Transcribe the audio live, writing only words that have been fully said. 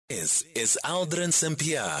This is Aldrin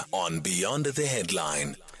Sampear on Beyond the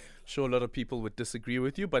Headline. Sure, a lot of people would disagree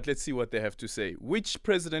with you, but let's see what they have to say. Which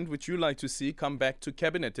president would you like to see come back to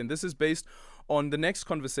cabinet? And this is based on the next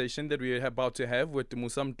conversation that we are about to have with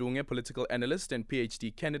Musa Mdunge, political analyst and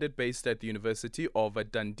PhD candidate based at the University of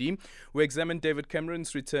Dundee. We examined David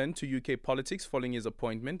Cameron's return to UK politics following his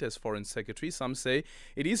appointment as Foreign Secretary. Some say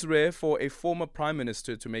it is rare for a former Prime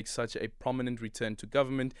Minister to make such a prominent return to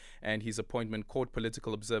government, and his appointment caught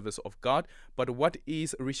political observers off guard. But what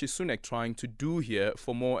is Rishi Sunak trying to do here?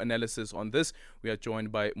 For more analysis on this, we are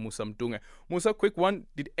joined by Musa Mdunge. Musa, quick one.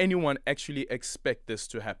 Did anyone actually expect this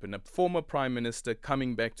to happen? A former Prime Minister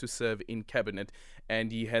coming back to serve in cabinet,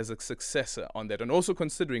 and he has a successor on that. And also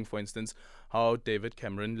considering, for instance, how David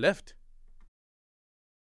Cameron left.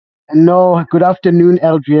 No, good afternoon,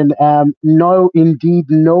 Adrian. No, indeed,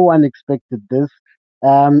 no one expected this.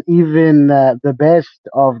 Even the best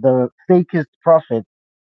of the fakest prophets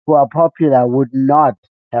who are popular would not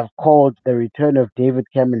have called the return of David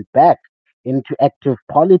Cameron back into active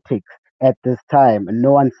politics at this time.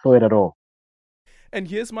 No one saw it at all. And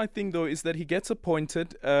here's my thing, though, is that he gets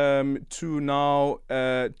appointed to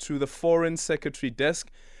the Foreign Secretary desk.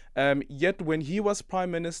 Yet when he was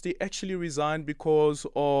Prime Minister, he actually resigned because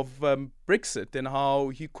of Brexit and how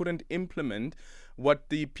he couldn't implement what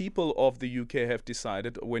the people of the UK have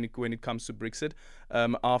decided when it comes to Brexit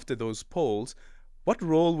after those polls. What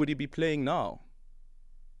role would he be playing now?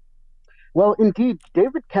 Well, indeed,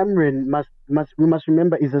 David Cameron we must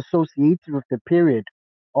remember is associated with the period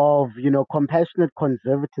of compassionate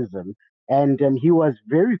conservatism, and he was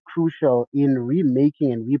very crucial in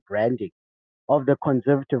remaking and rebranding of the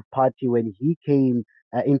Conservative Party when he came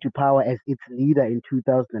into power as its leader in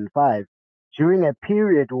 2005, during a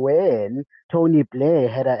period when Tony Blair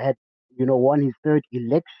had won his third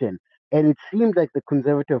election, and it seemed like the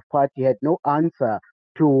Conservative Party had no answer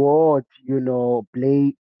towards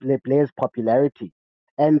Blair's popularity.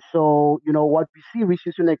 And so, what we see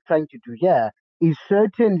Rishi Sunak trying to do here is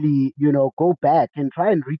certainly, go back and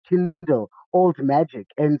try and rekindle old magic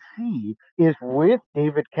and see if with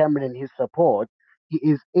David Cameron and his support, he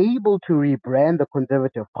is able to rebrand the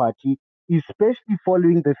Conservative Party, especially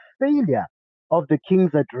following the failure of the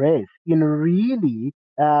King's Address in really,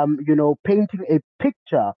 painting a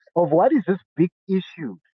picture of what is this big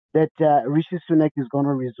issue that Rishi Sunak is going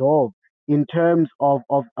to resolve in terms of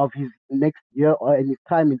his next year or in his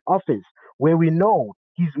time in office, where we know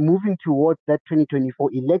he's moving towards that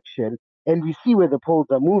 2024 election, and we see where the polls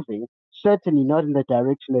are moving, certainly not in the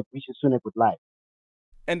direction that Rishi Sunak would like.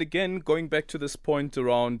 And again, going back to this point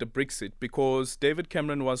around the Brexit, because David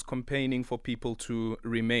Cameron was campaigning for people to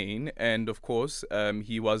remain, and of course,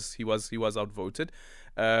 he was outvoted.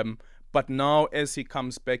 But now, as he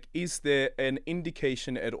comes back, is there an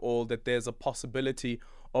indication at all that there's a possibility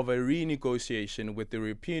of a renegotiation with the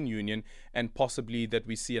European Union, and possibly that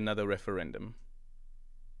we see another referendum?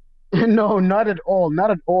 No, not at all.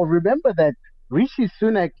 Not at all. Remember that Rishi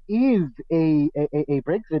Sunak is a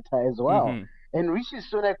Brexiter as well. Mm-hmm. And Rishi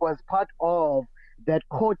Sunak was part of that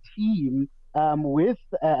core team with,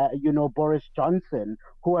 Boris Johnson,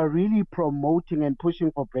 who are really promoting and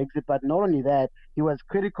pushing for Brexit. But not only that, he was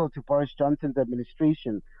critical to Boris Johnson's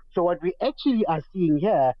administration. So what we actually are seeing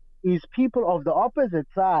here is people of the opposite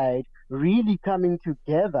side really coming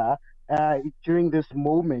together during this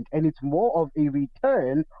moment. And it's more of a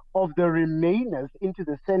return of the Remainers into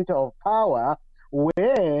the center of power,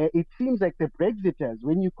 where it seems like the Brexiters,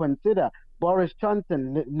 when you consider Boris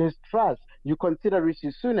Johnson, Liz Truss, you consider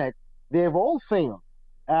Rishi Sunak, they've all failed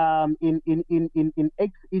in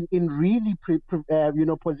really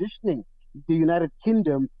positioning the United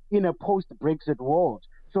Kingdom in a post-Brexit world.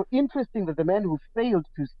 So interesting that the man who failed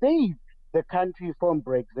to save the country from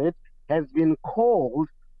Brexit has been called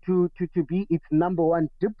to be its number one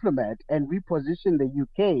diplomat and reposition the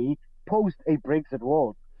UK post a Brexit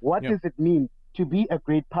world. What does it mean to be a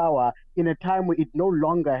great power in a time where it no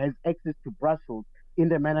longer has access to Brussels in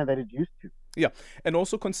the manner that it used to? Yeah, and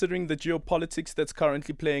also considering the geopolitics that's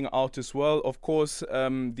currently playing out as well. Of course,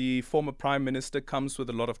 the former Prime Minister comes with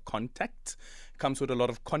a lot of contact, comes with a lot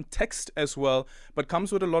of context as well, but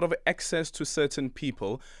comes with a lot of access to certain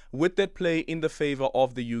people. Would that play in the favor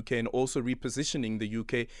of the UK and also repositioning the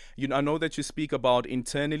UK? I know that you speak about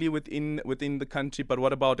internally within the country, but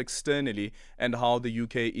what about externally and how the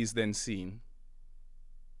UK is then seen?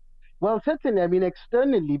 Well, certainly, I mean,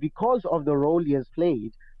 externally, because of the role he has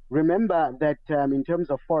played, remember that in terms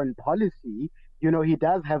of foreign policy, he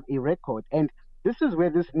does have a record. And this is where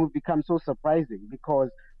this move becomes so surprising, because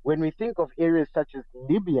when we think of areas such as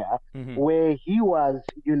Libya, where he was,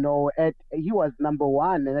 he was number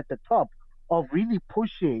one and at the top of really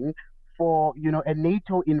pushing for, a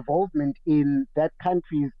NATO involvement in that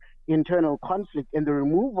country's internal conflict and the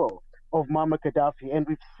removal of Muammar Gaddafi. And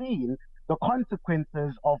we've seen the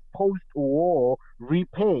consequences of post-war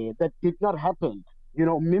repair that did not happen,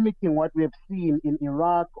 mimicking what we have seen in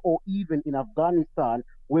Iraq or even in Afghanistan,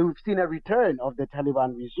 where we've seen a return of the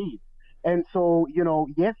Taliban regime. And so,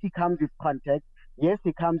 yes, he comes with context. Yes,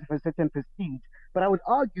 he comes with a certain prestige. But I would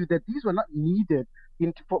argue that these were not needed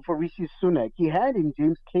for Rishi Sunak. He had in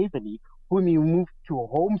James Cleverly, whom he moved to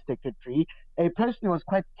Home Secretary, a person who was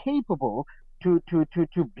quite capable to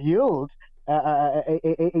build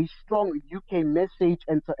a strong UK message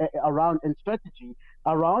and around and strategy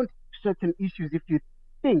around certain issues. If you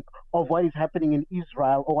think of what is happening in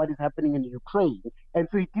Israel or what is happening in Ukraine, and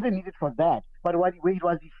so he didn't need it for that. But where it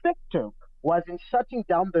was effective was in shutting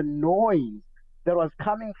down the noise that was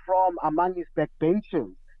coming from among his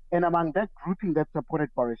backbenchers and among that grouping that supported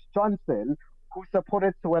Boris Johnson, who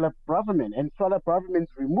supported Suella Braverman. And Suella Braverman's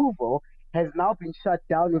removal has now been shut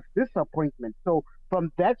down with this appointment. So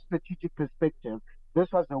from that strategic perspective, this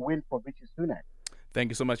was a win for Rishi Sunak. Thank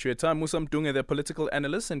you so much for your time. Musa Mdunge, the political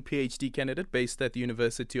analyst and PhD candidate based at the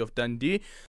University of Dundee.